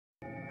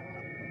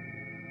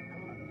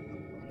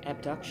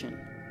Abduction.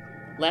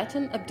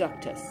 Latin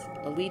abductus,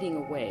 a leading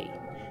away,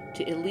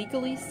 to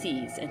illegally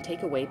seize and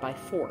take away by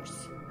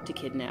force, to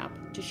kidnap,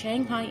 to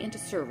Shanghai into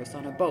service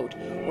on a boat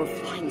or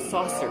flying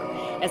saucer,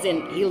 as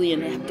in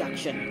alien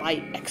abduction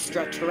by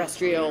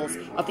extraterrestrials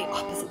of the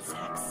opposite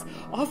sex,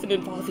 often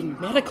involving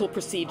medical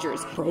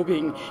procedures,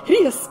 probing,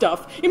 hideous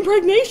stuff,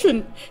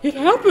 impregnation. It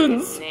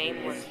happens. His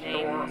name was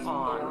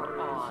on.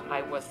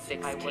 I was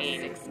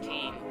 16.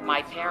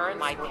 My parents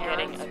were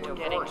getting a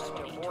divorce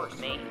when he took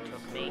me.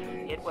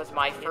 It was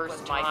my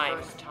first time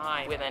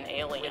with an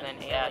alien.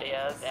 That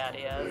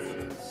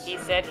is. He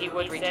said he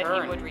would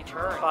return.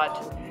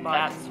 But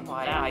that's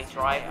why I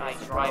drive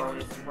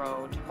this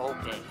road,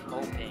 hoping.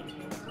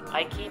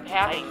 I keep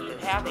having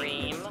this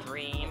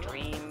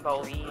dream,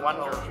 both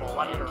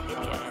wonderful and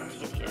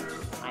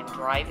hideous. I'm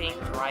driving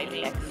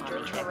the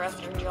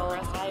extraterrestrial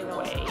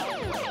highway,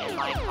 and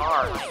my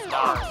car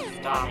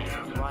stops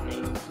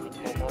running.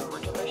 Over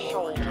to the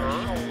shoulder,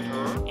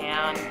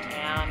 and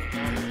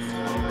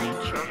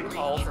this creature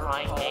calls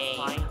my name.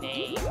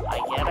 I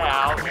get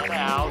out,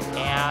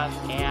 and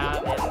then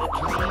the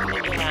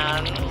dream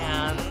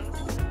ends.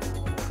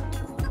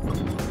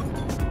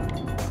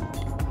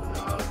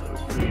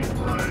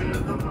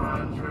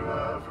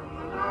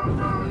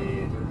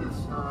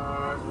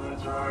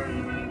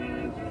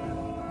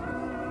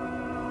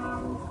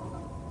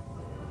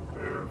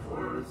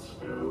 Therefore,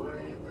 still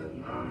wait the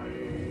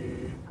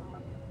night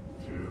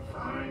to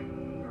find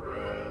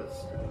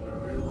rest in the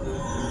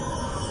religion.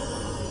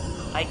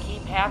 I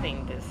keep having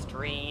this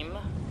dream.